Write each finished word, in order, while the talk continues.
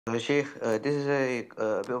Sheikh, this is a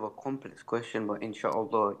bit of a complex question, but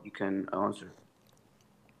inshallah you can answer.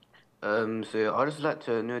 So I'd just like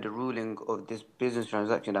to know the ruling of this business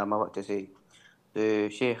transaction that I'm about to say. So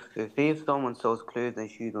Sheikh, so say if someone sells clothes and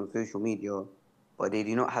shoes on social media, but they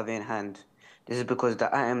do not have it in hand, this is because the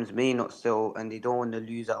items may not sell and they don't want to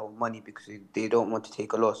lose out on money because they don't want to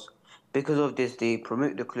take a loss. Because of this, they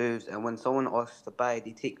promote the clothes, and when someone asks to buy,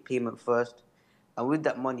 they take payment first, and with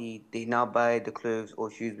that money, they now buy the clothes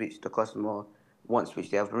or shoes which the customer wants,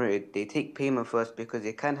 which they have promoted. They take payment first because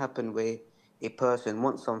it can happen where a person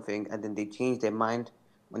wants something and then they change their mind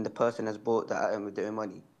when the person has bought the item with their own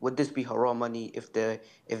money. Would this be haram money if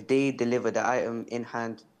they deliver the item in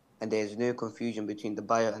hand and there is no confusion between the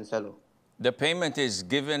buyer and seller? The payment is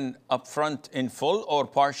given upfront in full or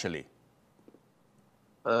partially?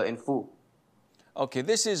 In full. Okay,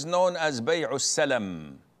 this is known as bay'u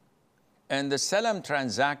salam. And the salam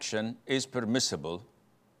transaction is permissible,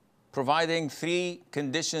 providing three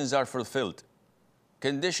conditions are fulfilled.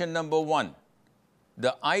 Condition number one,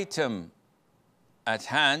 the item at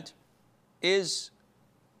hand is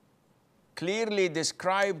clearly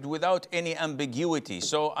described without any ambiguity.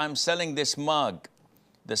 So I'm selling this mug.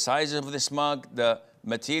 The size of this mug, the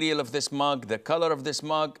material of this mug, the color of this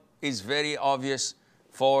mug is very obvious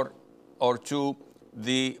for or to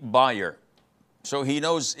the buyer. So he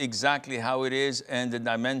knows exactly how it is and the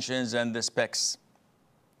dimensions and the specs.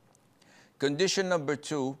 Condition number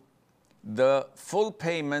two, the full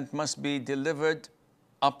payment must be delivered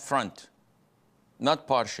upfront, not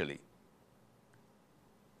partially.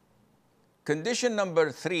 Condition number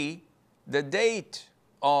three, the date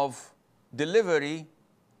of delivery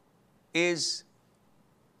is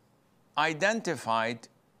identified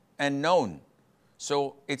and known.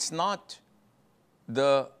 So it's not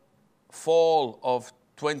the fall of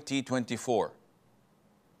 2024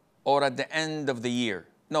 or at the end of the year.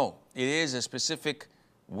 No, it is a specific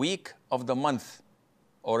week of the month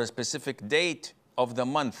or a specific date of the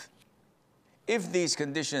month. If these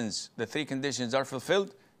conditions, the three conditions are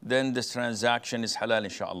fulfilled, then this transaction is halal,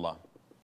 inshallah.